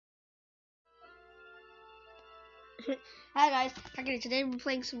Hi guys, okay, today we're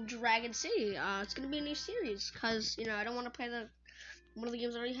playing some Dragon City. It's gonna be a new series because I don't want to play one of the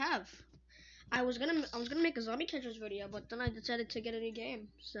games I already have. I was gonna make a zombie catchers video, but then I decided to get a new game.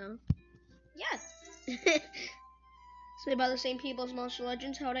 So yeah, it's made by the same people as Monster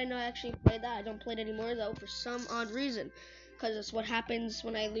Legends. How would I know I actually played that? I don't play it anymore though for some odd reason, because it's what happens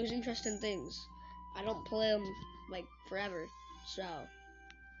when I lose interest in things. I don't play them like forever, so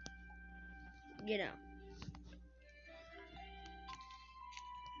you know.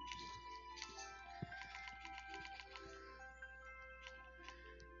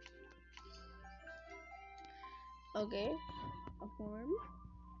 Okay, a farm.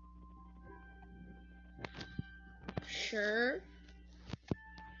 Sure.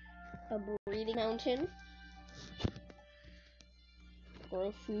 A breeding mountain.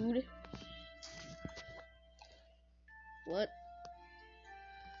 Grow food. What?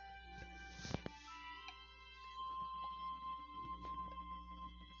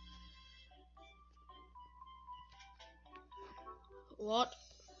 What?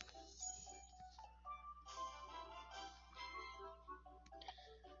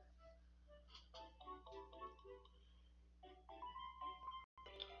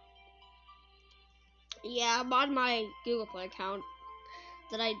 Yeah, I'm on my Google Play account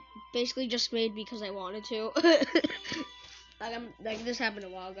that I basically just made because I wanted to. Like this happened a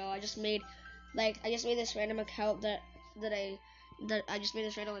while ago. I just made this random account that I just made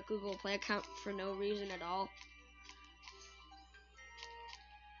this random Google Play account for no reason at all.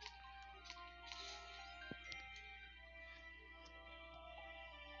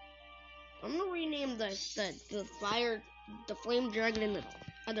 I'm gonna rename the flame dragon in the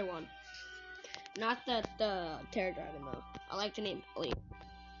other one. Not the terror dragon though. I like the name Elite.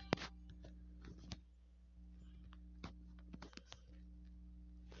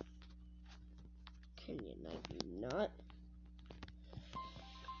 Can you not?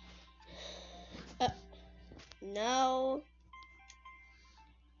 No.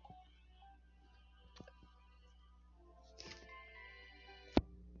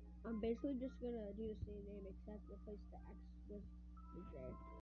 I'm basically just gonna do the same name except replace the X with the J.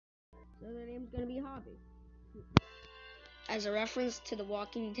 So their name's gonna be Hobby. As a reference to the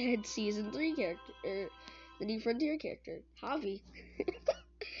Walking Dead season 3 character, the New Frontier character, Hobby.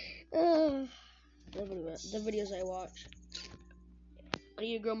 The videos I watch. I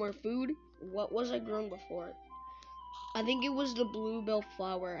need to grow more food. What was I growing before? I think it was the bluebell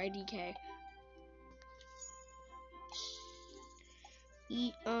flower, IDK.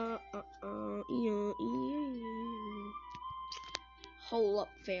 Hold up,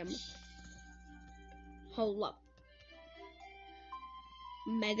 fam. Hold up.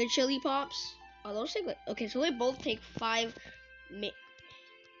 Mega chili pops. Oh, those take okay, so they both take 5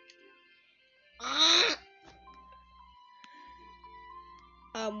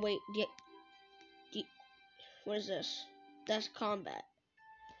 wait, what is this? That's combat.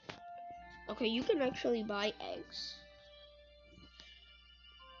 Okay, you can actually buy eggs.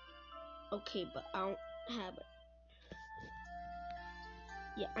 Okay, but I don't have it.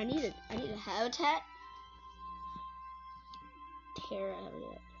 Yeah, I need a habitat. Terra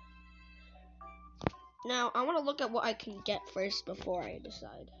habitat. Now, I want to look at what I can get first before I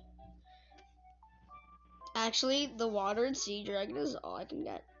decide. Actually, the water and sea dragon is all I can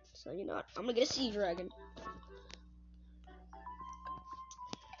get. So, you know what? I'm going to get a sea dragon.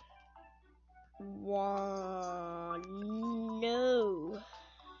 Wow, no.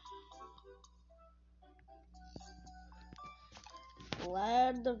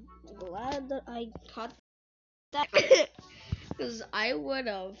 Glad that I caught that. Because I would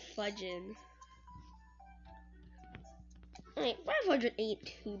have fudging. Alright, 500 ain't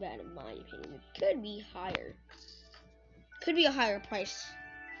too bad in my opinion. It could be higher. Could be a higher price,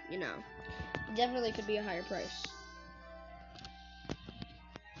 you know. Definitely could be a higher price.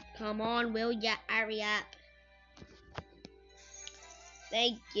 Come on, will ya hurry up?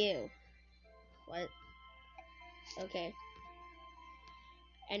 Thank you. What? Okay.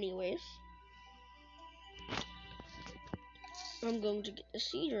 Anyways. I'm going to get the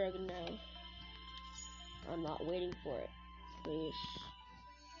sea dragon now. I'm not waiting for it. Please.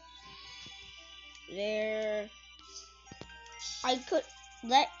 There. I could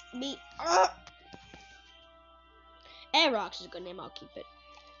let me up. Aerox is a good name. I'll keep it.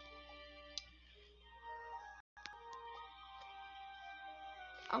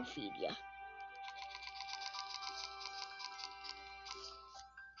 I'll feed ya.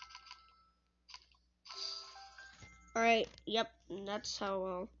 Alright, yep, that's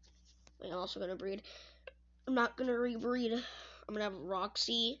how I'm also gonna breed. I'm not gonna rebreed. I'm gonna have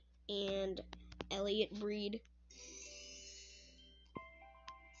Roxy and Elliot breed.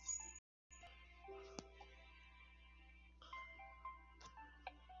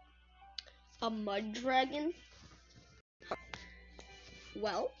 A mud dragon?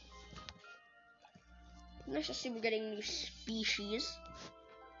 Well, nice to see we're getting new species.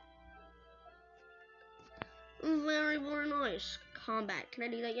 Very, very nice. Combat. Can I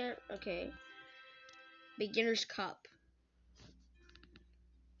do that yet? Okay. Beginner's Cup.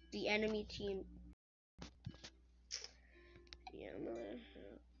 The enemy team. Yeah, I'm gonna have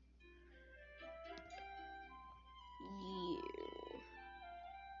you.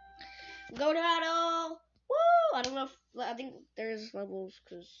 Go Dado! Woo! I don't know if, I think there's levels,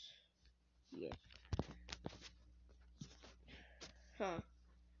 cause, yeah. Huh.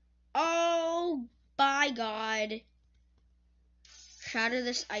 Oh, by God. Shatter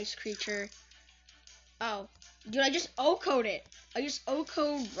this ice creature. Oh. Dude, I just OHKO'd it. I just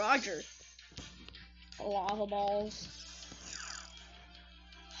OHKO'd Roger. Lava balls.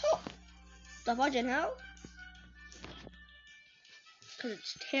 Oh. The fudging hell? Because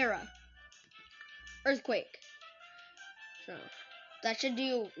it's Terra. Earthquake. So, that should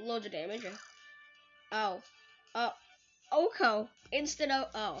do loads of damage. Oh. OHKO. Instant O.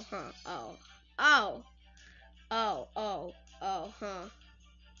 Oh, huh. Oh. Oh. Huh.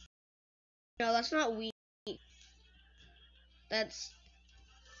 No, that's not weak. That's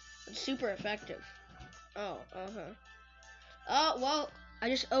super effective. Oh, uh-huh. Oh, well, I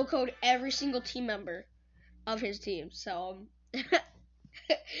just OHKO'd every single team member of his team, so,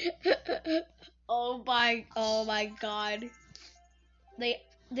 oh my God.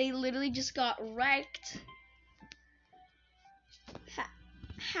 They literally just got wrecked.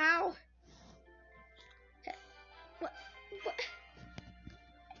 How? What?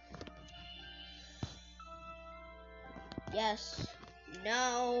 Yes.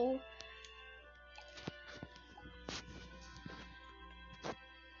 No.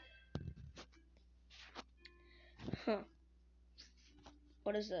 Huh.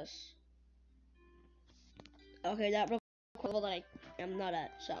 What is this? Okay, that level that I am not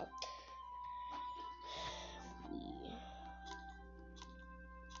at, so.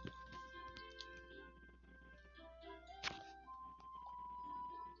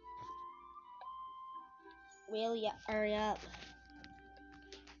 Will ya hurry up?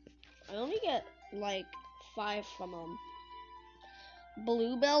 I only get like 5 from them.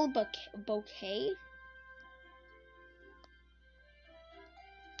 Bluebell bouquet?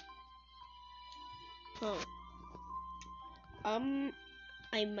 Huh.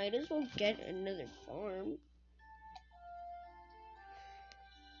 I might as well get another farm.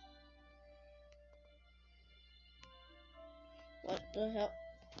 What the hell?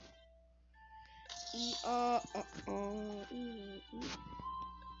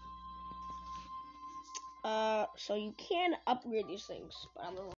 So you can upgrade these things, but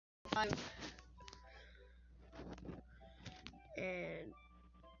I'm gonna find and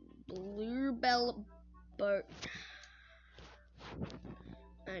bluebell bird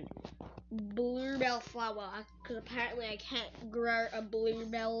and bluebell flower, because apparently I can't grow a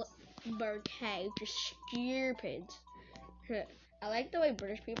bluebell bouquet, which is stupid. I like the way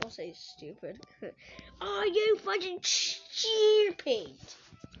British people say stupid. Oh, you fucking stupid!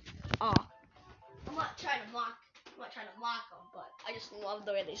 Oh, I'm not trying to mock them, but I just love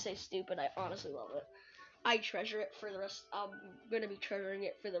the way they say stupid. I honestly love it. I treasure it for the rest. I'm gonna be treasuring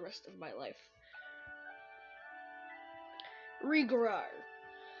it for the rest of my life. Regrow.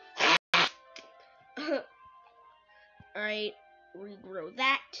 Alright, regrow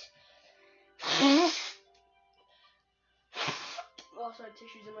that. Also have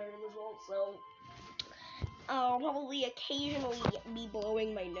tissues in my room as well, so I'll probably occasionally be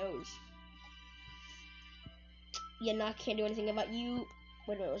blowing my nose. Yeah, no, I can't do anything about you.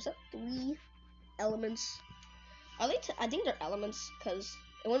 Wait a minute, was that 3 elements? Are they? I think they're elements, because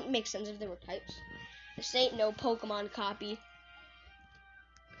it wouldn't make sense if they were types. This ain't no Pokemon copy.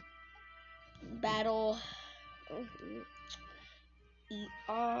 Battle.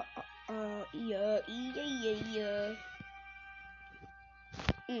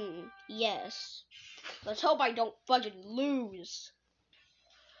 Yes. Let's hope I don't fucking lose.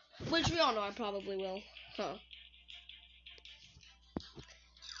 Which we all know I probably will. Huh.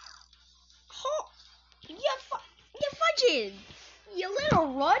 Oh, you fudging! You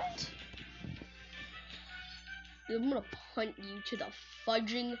little runt! I'm gonna punt you to the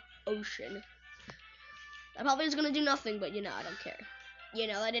fudging ocean. That probably is gonna do nothing, but you know, I don't care. You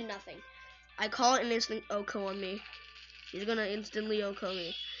know, I did nothing. I call it an instant OHKO on me. He's gonna instantly OHKO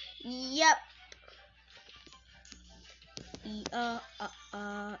me. Yep.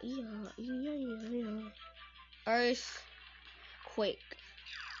 Earthquake.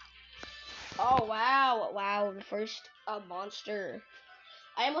 Oh wow, wow! The first monster.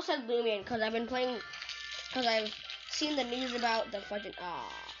 I almost said Lumion because I've been playing, because I've seen the news about the fucking,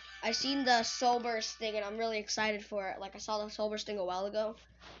 I seen the Soul Burst thing and I'm really excited for it. Like I saw the Soul Burst thing a while ago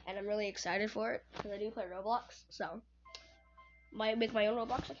and I'm really excited for it because I do play Roblox. So, might make my own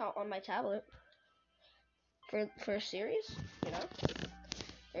Roblox account on my tablet for a series, you know?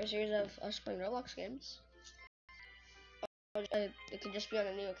 For a series of us playing Roblox games. It could just be on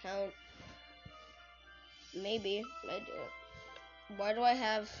a new account. Maybe. I do it. Why do I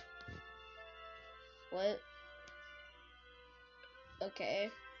have... What? Okay.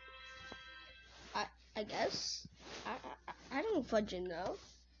 I guess. I don't fudging know.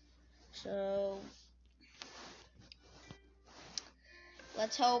 So...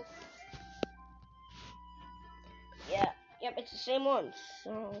 Let's hope. Yeah. Yep, it's the same one.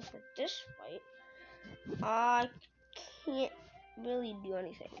 So, for this fight, I can't really do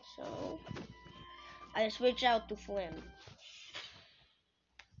anything. So, I switch out to Flynn.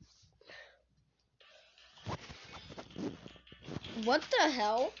 What the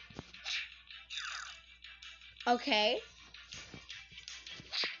hell? Okay.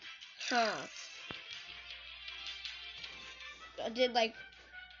 Huh. I did like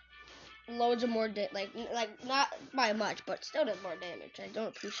loads of more like not by much, but still did more damage. I don't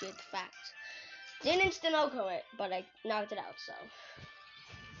appreciate the fact. Didn't instant OHKO it, but I knocked it out. So,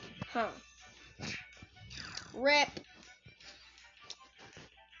 huh? Rip.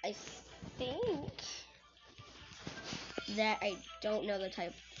 I think that I don't know the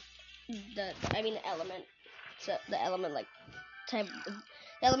type. The element. So the element like type.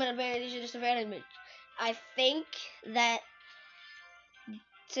 The element advantage or disadvantage. I think that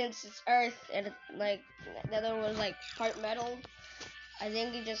since it's Earth and it, like the other one was like part metal, I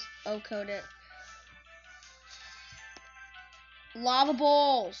think he just OHKO'd it. Lava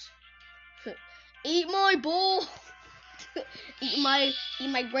balls. Eat my ball. eat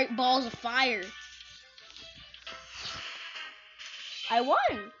my great balls of fire. I won.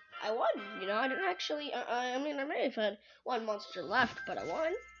 You know, I didn't actually. I may have had one monster left, but I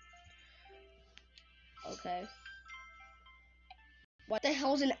won. Okay. What the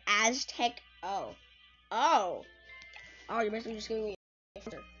hell's an Aztec? Oh. You're basically just giving me an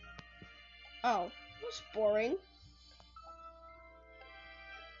answer. Oh, that's boring.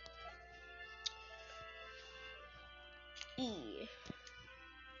 E.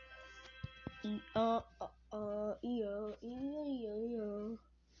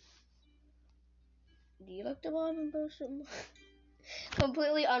 Do you like the bottom person?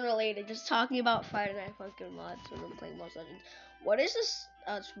 Completely unrelated, just talking about Friday Night Funkin' mods when I'm playing Most Legends. What is this?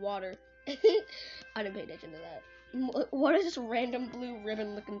 It's water. I didn't pay attention to that. What is this random blue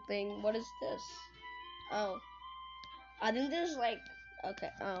ribbon looking thing? What is this? Oh. I think there's like... Okay,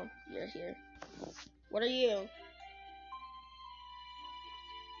 oh, you're here. What are you?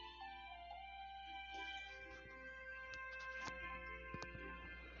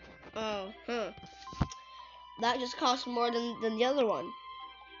 Oh, huh. That just costs more than the other one.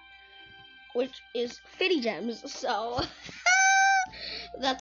 Which is 50 gems, so...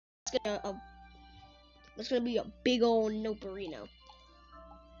 that's gonna be a big old noperino.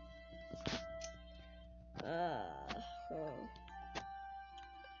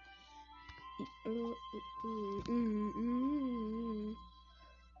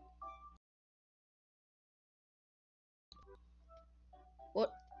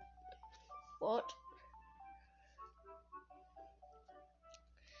 What?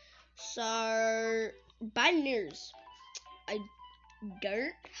 So, bad news. I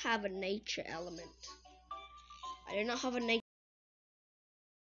don't have a nature element. I do not have a nature.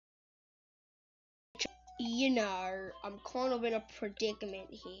 You know, I'm kind of in a predicament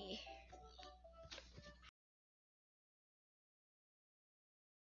here.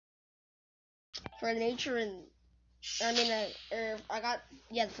 For nature and earth, I got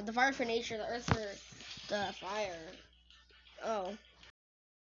for the fire for nature, the earth for the fire. Oh,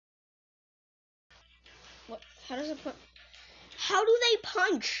 what? How does it put? How do they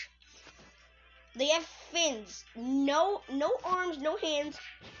punch? They have fins. No arms, no hands,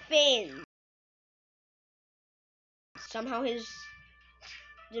 fins. Somehow his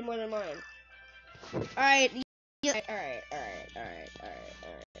did more than mine. Alright.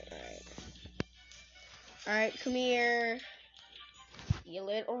 Alright, come here. You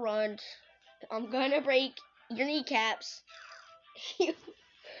little runt. I'm gonna break your kneecaps.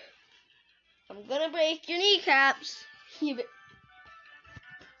 I'm gonna break your kneecaps.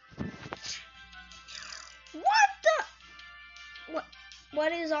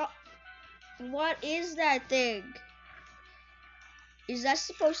 What is that thing? Is that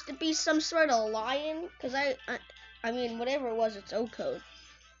supposed to be some sort of lion? Cause I mean, whatever it was, it's OHKO.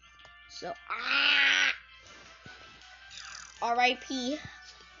 So, R.I.P.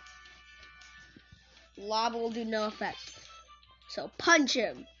 Lava will do no effect. So, punch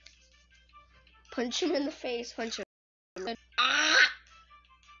him. Punch him in the face. Punch him. I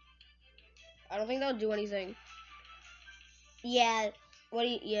don't think that'll do anything. Yeah.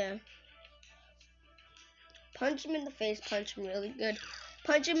 Yeah. Punch him in the face. Punch him really good.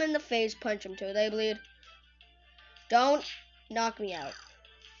 Punch him in the face. Punch him till they bleed. Don't knock me out.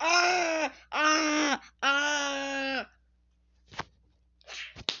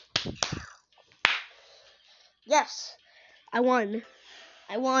 Yes. I won.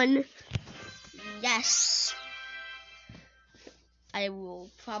 Yes. I will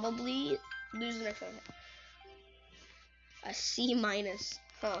probably lose the next one. A C minus.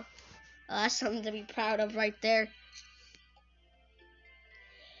 Huh. That's something to be proud of right there.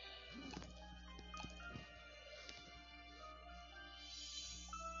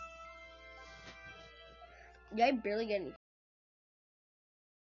 Yeah, I barely get any.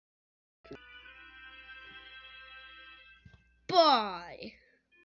 Bye.